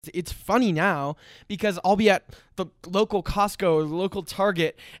It's funny now because I'll be at the local Costco or the local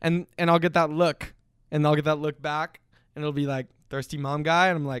Target and I'll get that look and I'll get that look back and it'll be like, thirsty mom guy.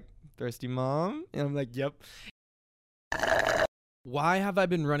 And I'm like, thirsty mom? And I'm like, yep. Why have I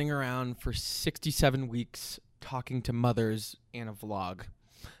been running around for 67 weeks talking to mothers in a vlog?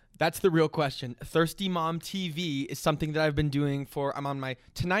 That's the real question. Thirsty Mom TV is something that I've been doing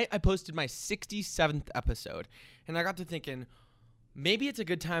tonight I posted my 67th episode. And I got to thinking, maybe it's a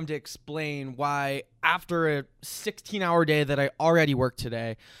good time to explain why after a 16-hour day that I already worked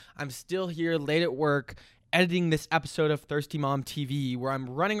today, I'm still here late at work editing this episode of Thirsty Mom TV where I'm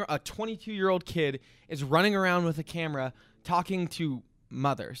running, a 22-year-old kid is running around with a camera talking to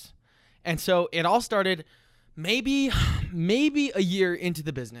mothers. And so it all started maybe a year into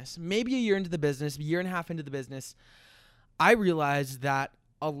the business, a year and a half into the business. I realized that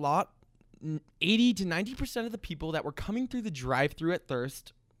 80 to 90% of the people that were coming through the drive-thru at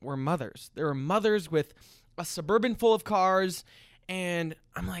Thirst were mothers. There were mothers with a Suburban full of cars, and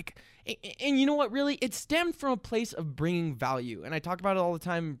I'm like, and you know what, really? It stemmed from a place of bringing value, and I talk about it all the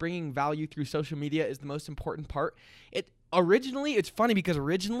time. Bringing value through social media is the most important part. It's funny because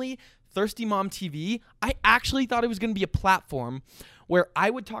originally, Thirsty Mom TV, I actually thought it was going to be a platform where I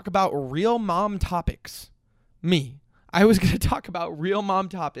would talk about real mom topics. I was going to talk about real mom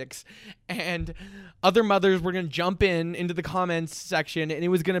topics, and other mothers were going to jump into the comments section, and it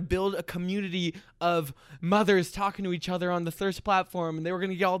was going to build a community of mothers talking to each other on the Thirst platform, and they were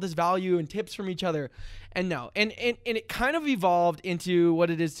going to get all this value and tips from each other. And no, and it kind of evolved into what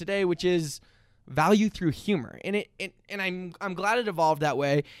it is today, which is value through humor. And I'm glad it evolved that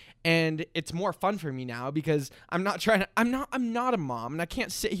way. And it's more fun for me now because I'm not a mom, and I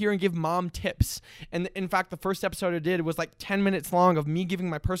can't sit here and give mom tips. And in fact, the first episode I did was like 10 minutes long of me giving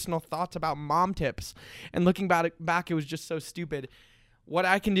my personal thoughts about mom tips. And looking back, it was just so stupid. What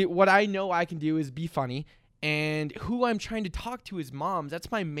I know I can do is be funny. And who I'm trying to talk to is moms.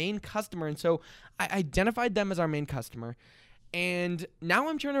 That's my main customer. And so I identified them as our main customer. And now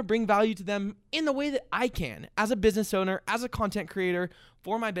I'm trying to bring value to them in the way that I can. As a business owner, as a content creator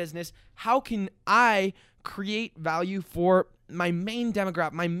for my business, how can I create value for my main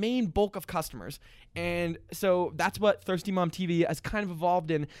demographic, my main bulk of customers? And so that's what Thirsty Mom TV has kind of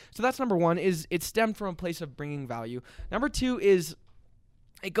evolved in. So that's number one, is it stemmed from a place of bringing value. Number two is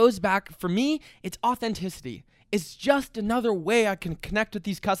it goes back, for me, it's authenticity. It's just another way I can connect with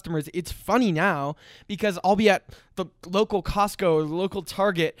these customers. It's funny now because I'll be at the local Costco or the local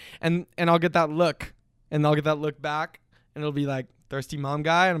Target and I'll get that look and I'll get that look back and it'll be like, thirsty mom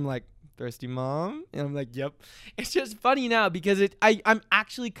guy. And I'm like, thirsty mom? And I'm like, yep. It's just funny now because I'm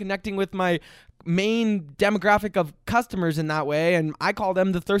actually connecting with my main demographic of customers in that way, and I call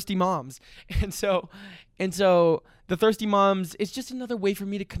them the thirsty moms. And so the thirsty moms, it's just another way for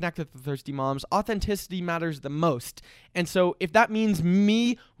me to connect with the thirsty moms. Authenticity matters the most. And so if that means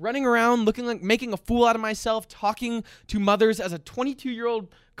me running around looking like making a fool out of myself, talking to mothers as a 22-year-old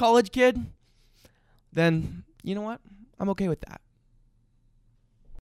college kid, then you know what? I'm okay with that.